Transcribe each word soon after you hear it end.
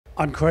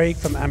I'm Craig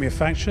from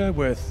AMufacture.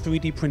 We're a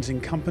 3D printing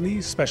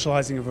company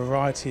specializing in a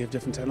variety of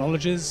different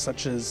technologies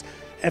such as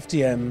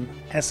FDM,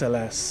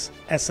 SLS,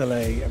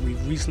 SLA, and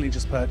we've recently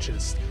just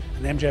purchased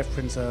an MJF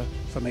printer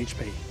from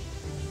HP.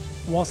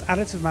 Whilst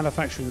additive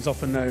manufacturing is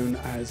often known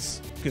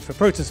as good for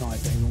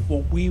prototyping,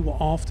 what we were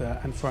after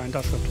and for our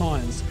industrial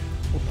clients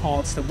were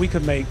parts that we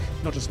could make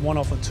not just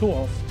one-off or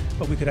two-off,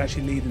 but we could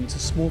actually lead into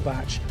small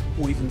batch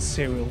or even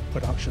serial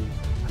production.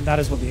 And that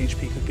is what the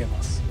HP could give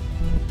us.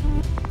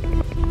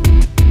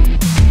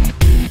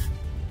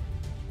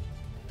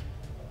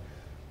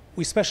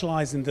 We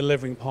specialize in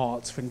delivering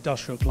parts for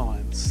industrial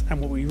clients, and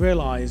what we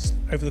realized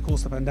over the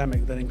course of the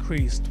pandemic that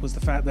increased was the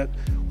fact that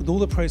with all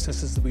the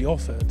processes that we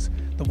offered,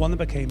 the one that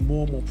became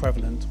more and more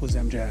prevalent was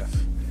MJF.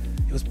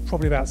 It was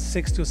probably about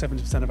 60 or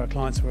 70% of our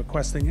clients were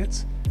requesting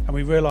it, and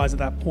we realized at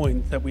that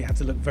point that we had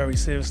to look very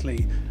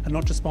seriously and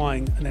not just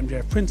buying an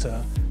MJF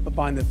printer, but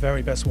buying the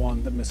very best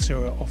one that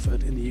Matsuura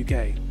offered in the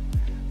UK.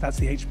 That's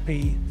the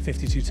HP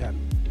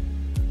 5210.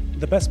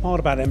 The best part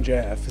about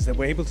MJF is that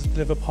we're able to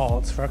deliver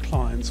parts for our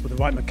clients with the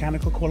right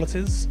mechanical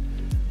qualities,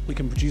 we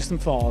can produce them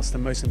fast,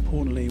 and most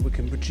importantly, we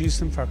can produce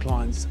them for our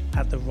clients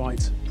at the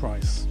right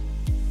price.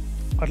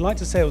 I'd like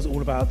to say it was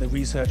all about the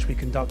research we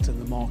conducted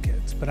in the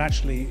market, but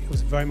actually it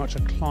was very much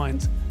a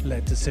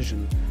client-led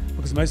decision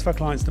because most of our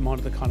clients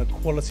demanded the kind of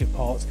quality of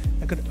parts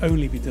that could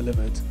only be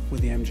delivered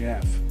with the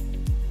MJF.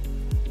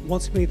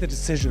 Once we made the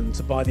decision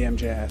to buy the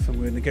MJF and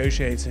we were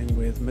negotiating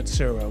with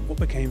Matsuura, what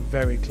became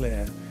very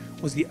clear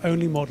was the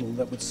only model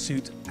that would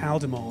suit our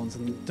demands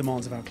and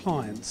demands of our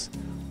clients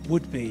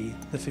would be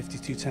the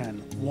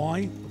 5210.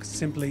 Why? Because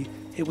simply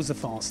it was the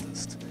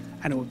fastest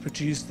and it would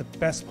produce the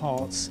best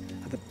parts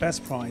at the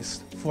best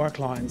price for our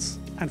clients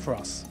and for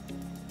us.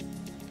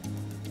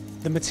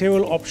 The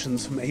material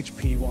options from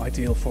HP were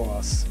ideal for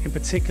us, in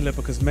particular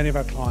because many of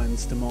our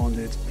clients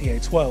demanded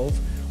PA12,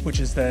 which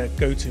is their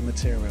go-to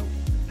material.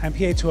 And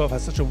PA12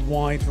 has such a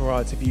wide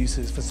variety of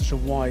uses for such a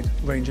wide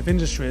range of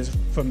industries,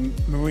 from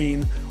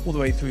marine all the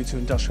way through to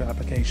industrial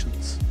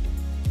applications.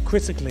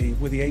 Critically,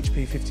 with the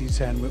HP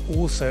 5210, we're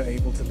also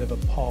able to deliver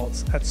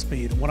parts at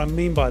speed. And what I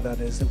mean by that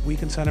is that we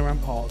can turn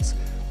around parts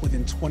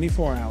within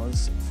 24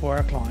 hours for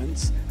our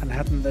clients and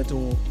have them at their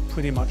door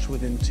pretty much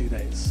within 2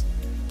 days.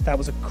 That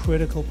was a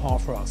critical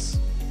part for us.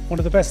 One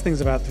of the best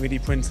things about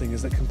 3D printing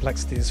is that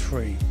complexity is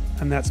free.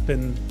 And that's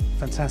been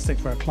fantastic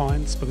for our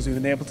clients because we've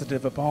been able to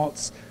deliver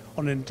parts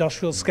on an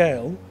industrial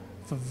scale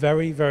for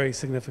very, very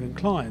significant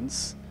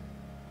clients.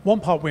 One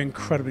part we're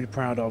incredibly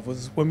proud of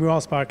was when we were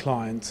asked by our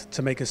client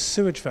to make a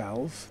sewage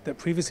valve that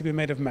previously been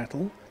made of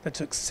metal that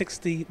took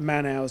 60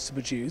 man-hours to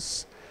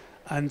produce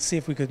and see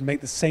if we could make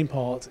the same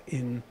part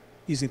in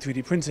using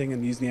 3D printing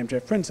and using the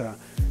MJF printer.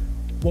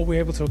 What we were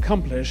able to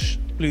accomplish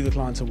blew the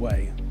client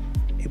away.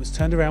 It was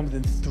turned around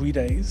within 3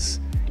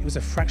 days. It was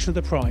a fraction of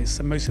the price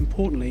and most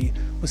importantly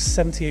was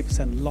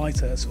 78%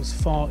 lighter, so it was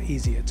far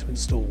easier to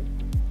install.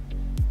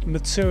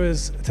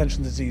 Matsuura's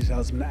attention to detail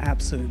has been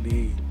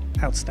absolutely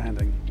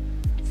outstanding.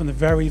 From the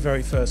very,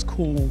 very first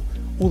call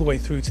all the way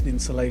through to the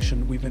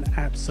installation, we've been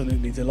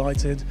absolutely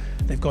delighted.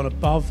 They've gone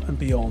above and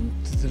beyond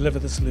to deliver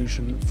the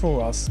solution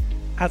for us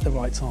at the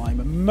right time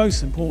and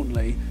most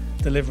importantly,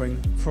 delivering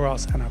for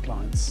us and our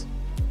clients.